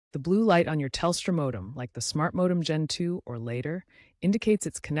The blue light on your Telstra modem, like the Smart Modem Gen 2 or later, indicates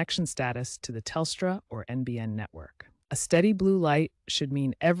its connection status to the Telstra or NBN network. A steady blue light should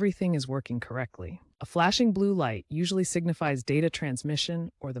mean everything is working correctly. A flashing blue light usually signifies data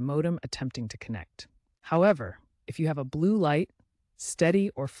transmission or the modem attempting to connect. However, if you have a blue light, steady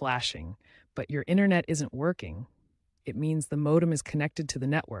or flashing, but your internet isn't working, it means the modem is connected to the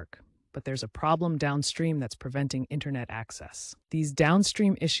network, but there's a problem downstream that's preventing internet access. These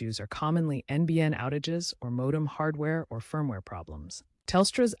downstream issues are commonly NBN outages or modem hardware or firmware problems.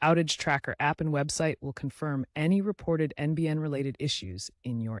 Telstra's Outage Tracker app and website will confirm any reported NBN-related issues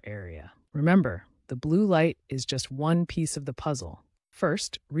in your area. Remember, the blue light is just one piece of the puzzle.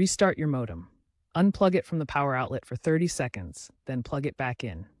 First, restart your modem. Unplug it from the power outlet for 30 seconds, then plug it back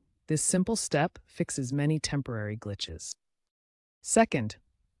in. This simple step fixes many temporary glitches. Second,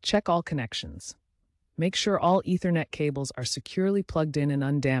 check all connections. Make sure all Ethernet cables are securely plugged in and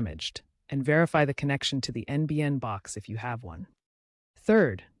undamaged, and verify the connection to the NBN box if you have one.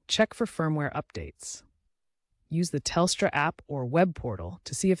 Third, check for firmware updates. Use the Telstra app or web portal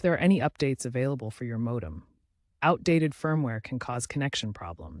to see if there are any updates available for your modem. Outdated firmware can cause connection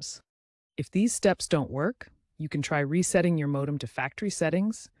problems. If these steps don't work, you can try resetting your modem to factory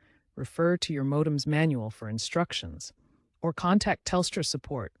settings, refer to your modem's manual for instructions, or contact Telstra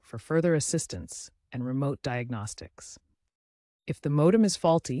support for further assistance and remote diagnostics. If the modem is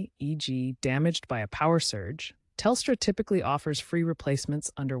faulty, e.g. damaged by a power surge, Telstra typically offers free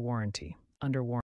replacements under warranty.